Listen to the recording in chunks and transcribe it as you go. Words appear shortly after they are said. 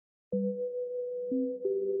Hello,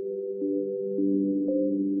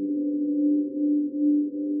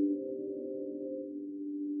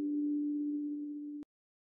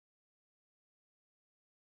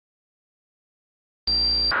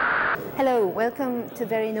 welcome to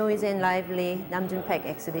very noisy and lively Paik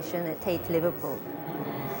exhibition at Tate Liverpool.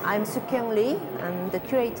 I'm Suk Kyung Lee. I'm the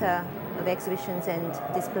curator of exhibitions and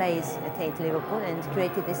displays at Tate Liverpool and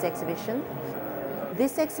curated this exhibition.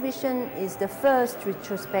 This exhibition is the first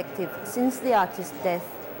retrospective since the artist's death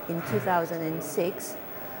in 2006.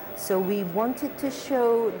 So we wanted to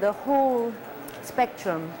show the whole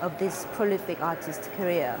spectrum of this prolific artist's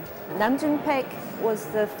career. Paik was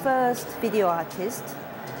the first video artist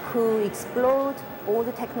who explored all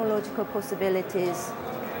the technological possibilities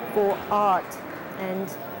for art and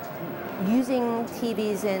using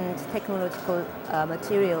TVs and technological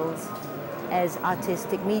materials as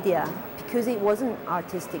artistic media. Because it was an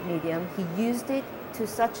artistic medium, he used it to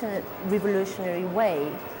such a revolutionary way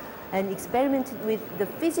and experimented with the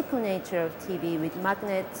physical nature of TV, with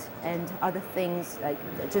magnets and other things, like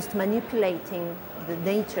just manipulating the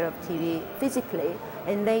nature of TV physically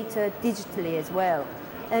and later digitally as well.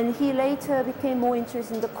 And he later became more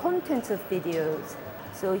interested in the contents of videos.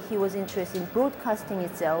 So he was interested in broadcasting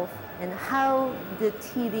itself and how the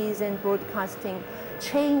TVs and broadcasting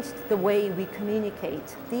changed the way we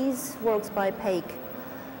communicate. These works by Paik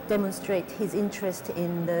demonstrate his interest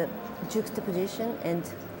in the juxtaposition and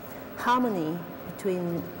harmony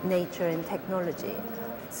between nature and technology.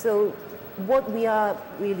 So what we are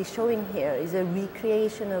really showing here is a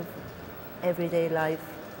recreation of everyday life,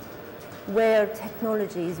 where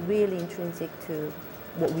technology is really intrinsic to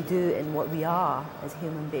what we do and what we are as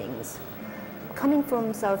human beings. Coming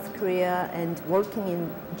from South Korea and working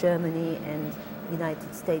in Germany and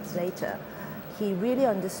United States later, he really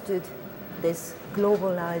understood this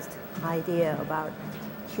globalized idea about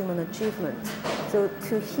human achievement. So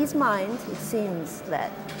to his mind, it seems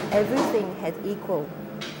that everything had equal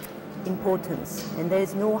importance and there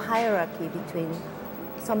is no hierarchy between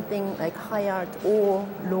something like high art or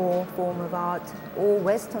low form of art, or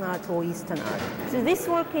Western art or Eastern art. So this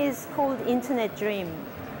work is called Internet Dream.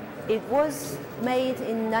 It was made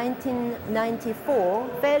in 1994,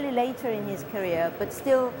 fairly later in his career, but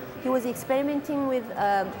still he was experimenting with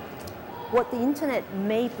what the internet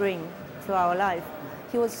may bring to our life.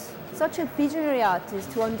 He was such a visionary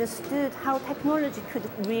artist who understood how technology could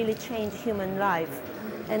really change human life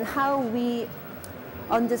and how we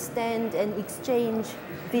understand and exchange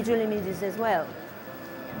visual images as well.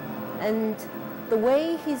 And the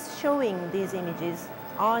way he's showing these images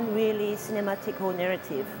aren't really cinematic or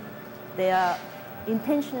narrative. They are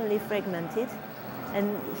intentionally fragmented,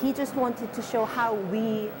 and he just wanted to show how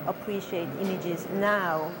we appreciate images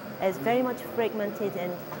now as very much fragmented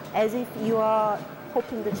and as if you are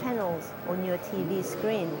hopping the channels on your TV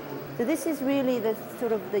screen. So this is really the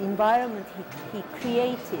sort of the environment he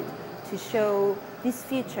created to show this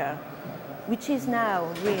future, which is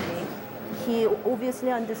now really. He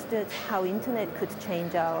obviously understood how internet could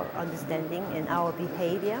change our understanding and our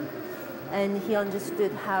behavior, and he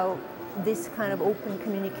understood how this kind of open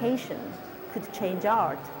communication could change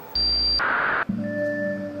art.